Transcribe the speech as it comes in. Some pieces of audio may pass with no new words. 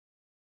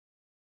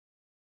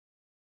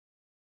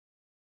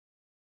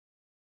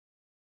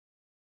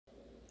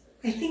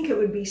I think it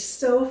would be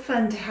so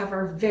fun to have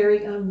our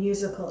very own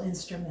musical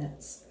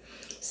instruments.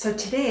 So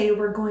today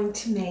we're going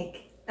to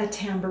make a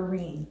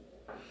tambourine.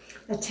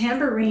 A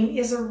tambourine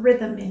is a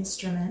rhythm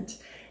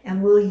instrument,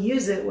 and we'll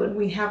use it when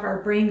we have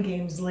our brain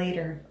games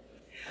later.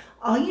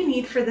 All you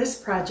need for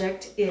this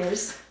project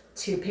is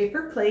 2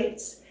 paper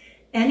plates,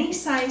 any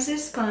size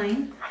is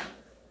fine,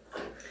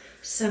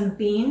 some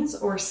beans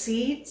or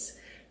seeds,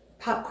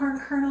 popcorn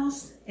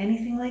kernels,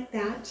 anything like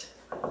that,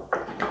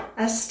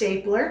 a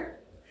stapler,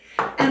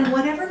 and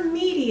whatever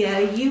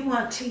media you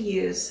want to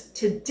use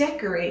to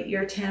decorate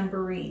your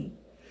tambourine.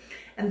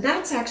 And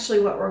that's actually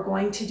what we're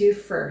going to do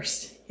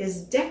first,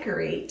 is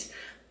decorate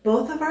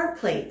both of our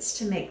plates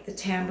to make the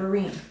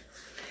tambourine.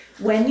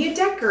 When you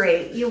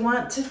decorate, you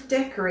want to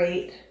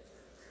decorate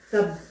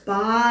the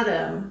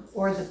bottom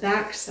or the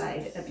back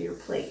side of your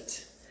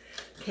plate.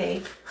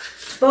 Okay,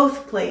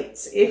 both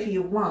plates if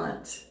you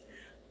want.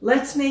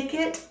 Let's make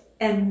it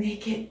and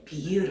make it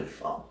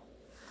beautiful.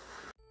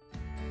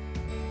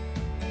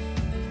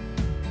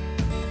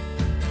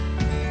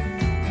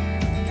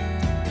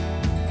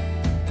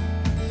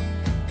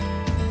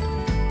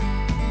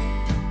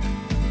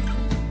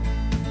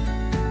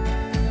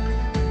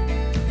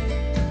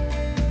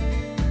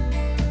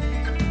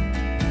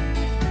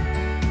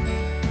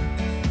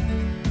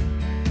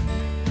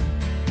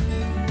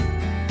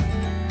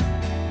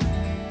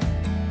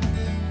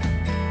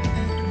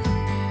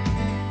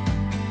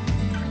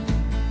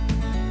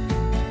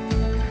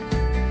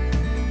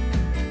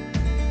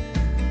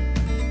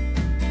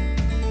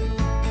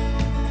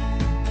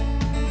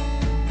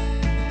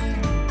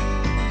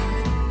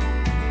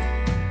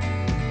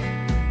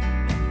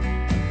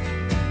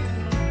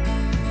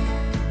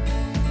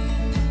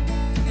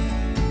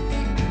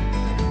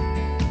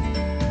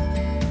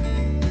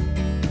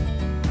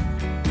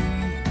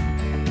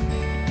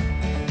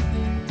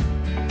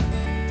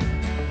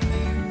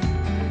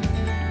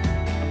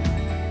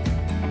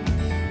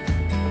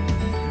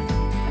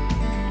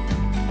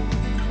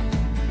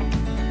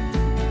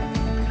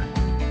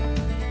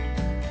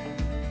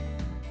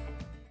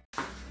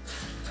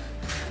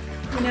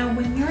 You know,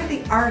 when you're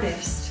the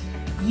artist,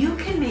 you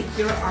can make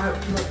your art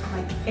look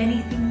like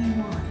anything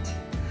you want.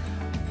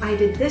 I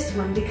did this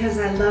one because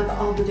I love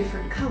all the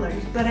different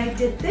colors, but I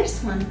did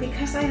this one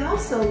because I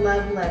also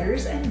love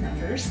letters and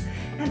numbers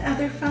and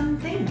other fun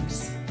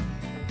things.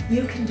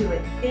 You can do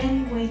it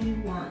any way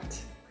you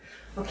want.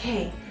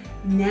 Okay,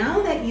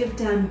 now that you've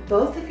done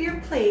both of your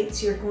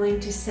plates, you're going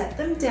to set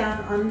them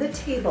down on the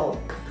table.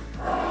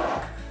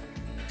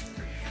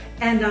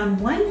 And on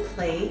one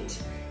plate,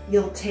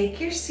 you'll take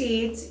your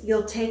seeds,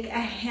 you'll take a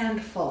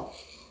handful.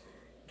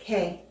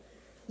 Okay,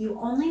 you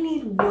only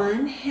need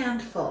 1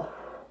 handful,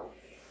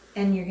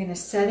 and you're gonna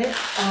set it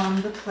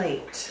on the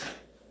plate.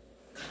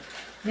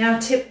 Now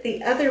tip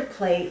the other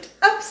plate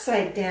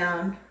upside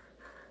down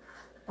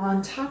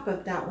on top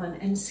of that one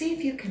and see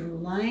if you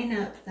can line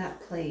up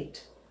that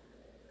plate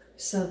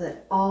so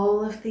that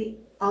all of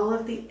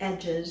the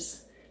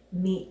edges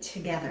meet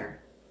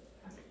together.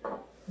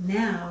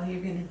 Now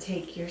you're gonna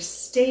take your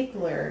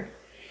stapler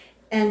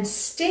and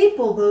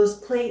staple those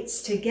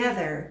plates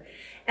together.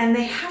 And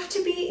they have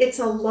to be, it's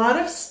a lot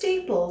of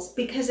staples,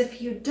 because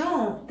if you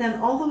don't, then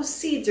all those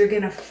seeds are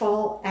gonna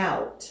fall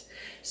out.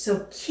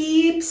 So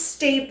keep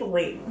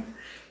stapling.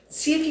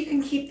 See if you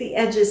can keep the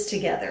edges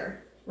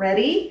together.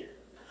 Ready?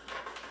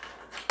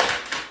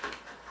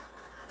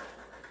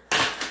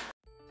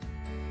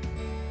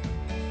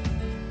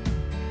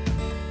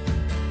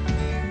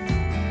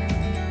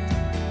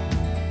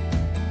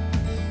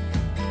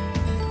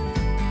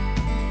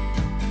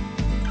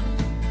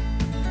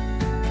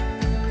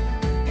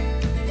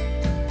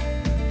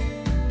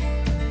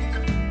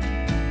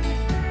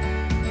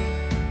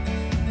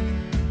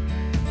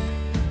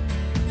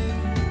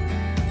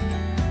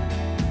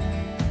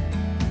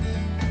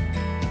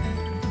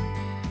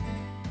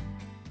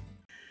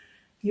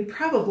 You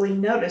probably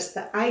noticed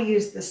that I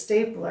used the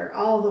stapler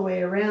all the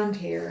way around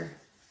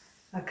here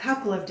a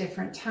couple of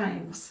different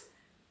times.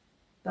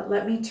 But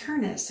let me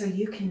turn it so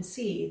you can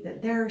see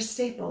that there are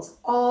staples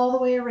all the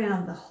way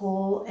around the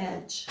whole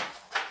edge.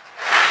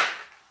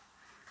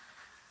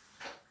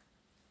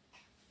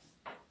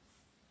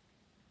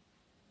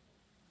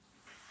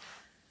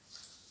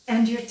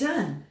 And you're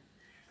done.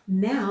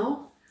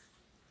 Now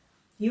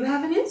you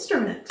have an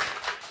instrument.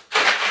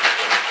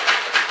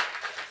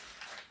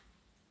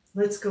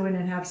 Let's go in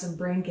and have some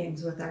brain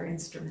games with our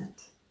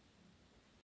instrument.